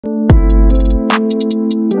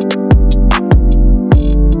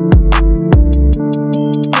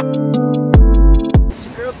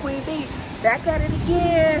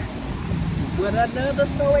with another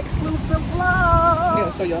so exclusive vlog. Yeah,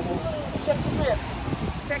 so y'all check the trip.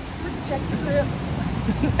 Check the trip.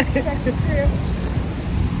 Check the trip.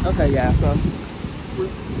 Okay, yeah, so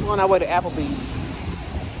we're on our way to Applebee's.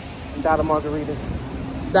 Dollar Margaritas.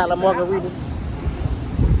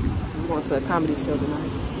 We're going to a comedy show tonight.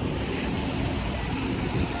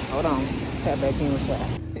 Hold on. Tap back in with y'all.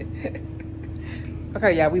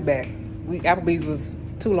 Okay, yeah, we back. Applebee's was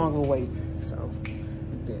too long of a wait, so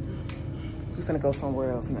we finna go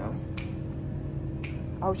somewhere else now.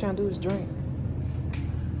 All we're trying to do is drink.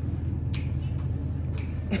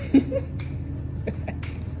 We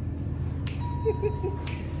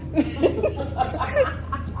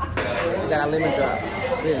got our lemon drops.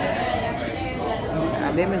 Yeah.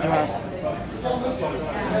 Our lemon drops.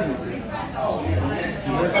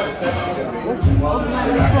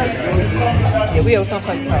 Yeah, we have some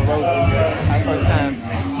place called Roses. Our first time.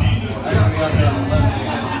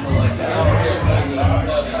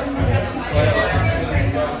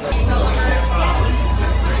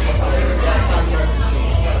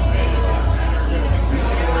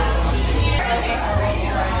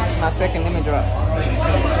 My second lemon drop.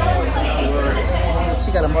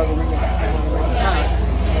 She got a margarita.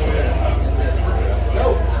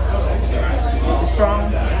 It's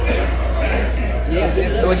strong. Yeah,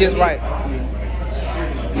 it was just right.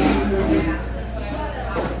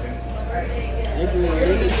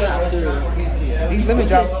 These lemon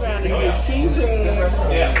drops. I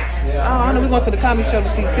don't know. We went to the comedy show to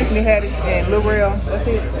see Tiffany Haddish and Lil Rel. That's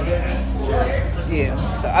it. Yeah,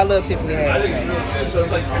 so I love Tiffany Haddish.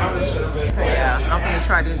 Okay, yeah, I'm gonna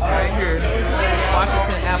try this right here.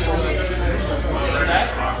 Washington apple.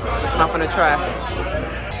 I'm gonna try.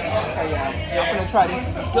 Okay, yeah, I'm gonna try this.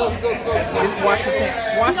 This Washington.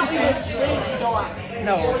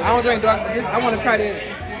 No, I don't drink dark. But I want to try this.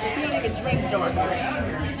 You don't even drink dark.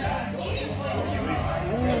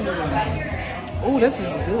 Ooh, this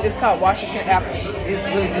is good. It's called Washington apple. It's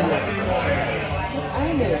really good. I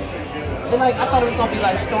ain't it. It's like, I thought it was gonna be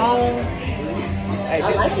like strong. Hey,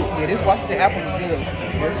 I like it. Yeah, this Washington apple is good.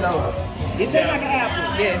 So, it tastes like an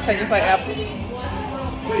apple. Yeah, it tastes just like apple.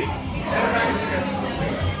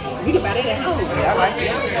 You can buy it at home. Yeah, I like it.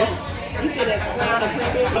 You said that's cloud and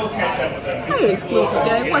Queen Bee. Hey, exclusive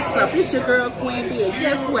gang. What's up? It's your girl Queen Bee.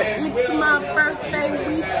 Guess what? It's my birthday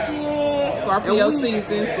weekend. Scorpio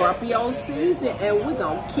season. Scorpio season, and we're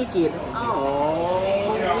gonna kick it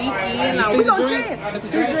all weekend. Now we're gonna drink.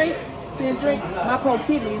 Drink. My pro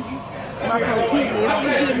kidneys. We got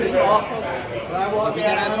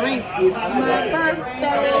our drinks. It's my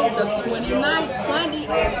birthday, the 29th, Sunday,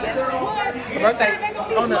 and guess what? Her birthday.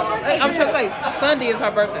 Oh no, I'm trying to say Sunday is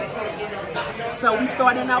her birthday. So we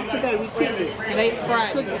starting out today. We kick it. Today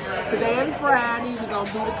Friday. Today and Friday, we're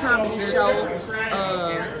gonna do the comedy show.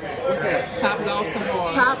 What's that? Top Golf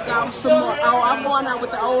tomorrow. Top Golf tomorrow. Oh, I'm going out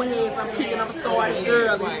with the old heads. I'm kicking up starting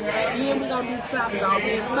early. Then we're gonna do Top Golf.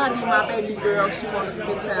 Then Sunday, my baby girl, she wanna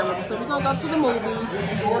spend time with me. So we're gonna go to the movies.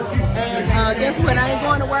 And guess what? I ain't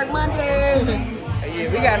going to work Monday. Yeah,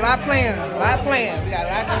 we got a lot planned. We got a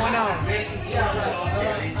lot going on.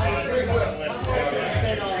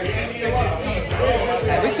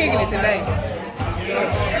 Hey, we're kicking it today.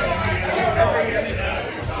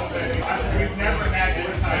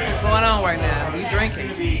 That's what's going on right now. We drinking.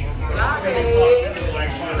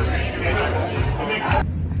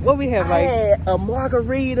 What we have, like? I had a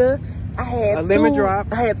margarita. I had a lemon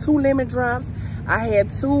drop. I had 2 lemon drops. I had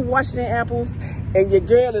 2 Washington apples. And your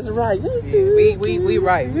girl is right. Yeah, we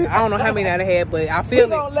right. I don't know how many I had, but I feel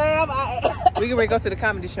we gonna laugh. We can ready to go to the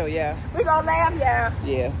comedy show, yeah. We gonna laugh, yeah.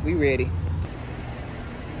 Yeah, we ready.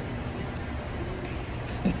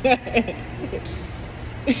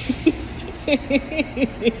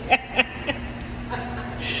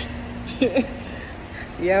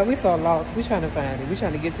 Yeah, we so lost. We trying to find it. We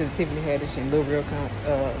trying to get to the Tiffany Haddish and Lil Rel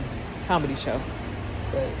comedy show.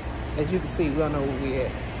 But as you can see, we don't know where we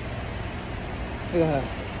at. Look at her.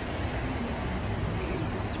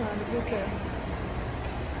 Trying to get there.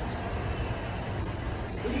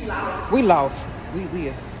 We lost. We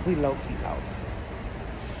low key lost.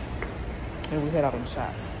 And we had all them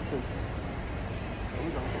shots too. So we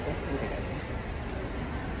gonna go look at that thing.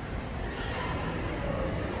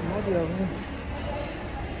 Might be over here.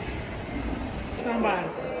 Somebody.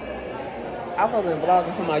 I was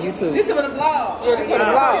vlogging for my YouTube. This is for the vlog. Yeah, this is for the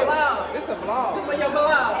vlog. This is a This vlog. for your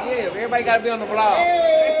vlog. Yeah, everybody gotta be on the vlog.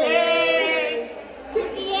 Hey,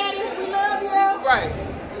 Tiffany Haddish, we love you. Right.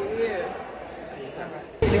 Yeah.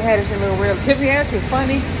 Tiffany Haddish and Lil Rel. Tiffany Haddish was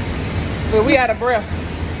funny, but we out of breath.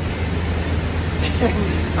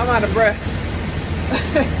 I'm out of breath.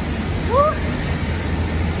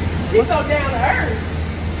 She's so down to earth.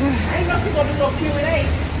 I ain't know she gonna do no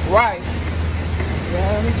Q&A. Right.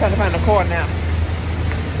 Yeah, let me try to find a car now.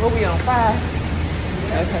 What we on, 5?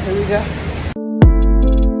 Okay, here we go.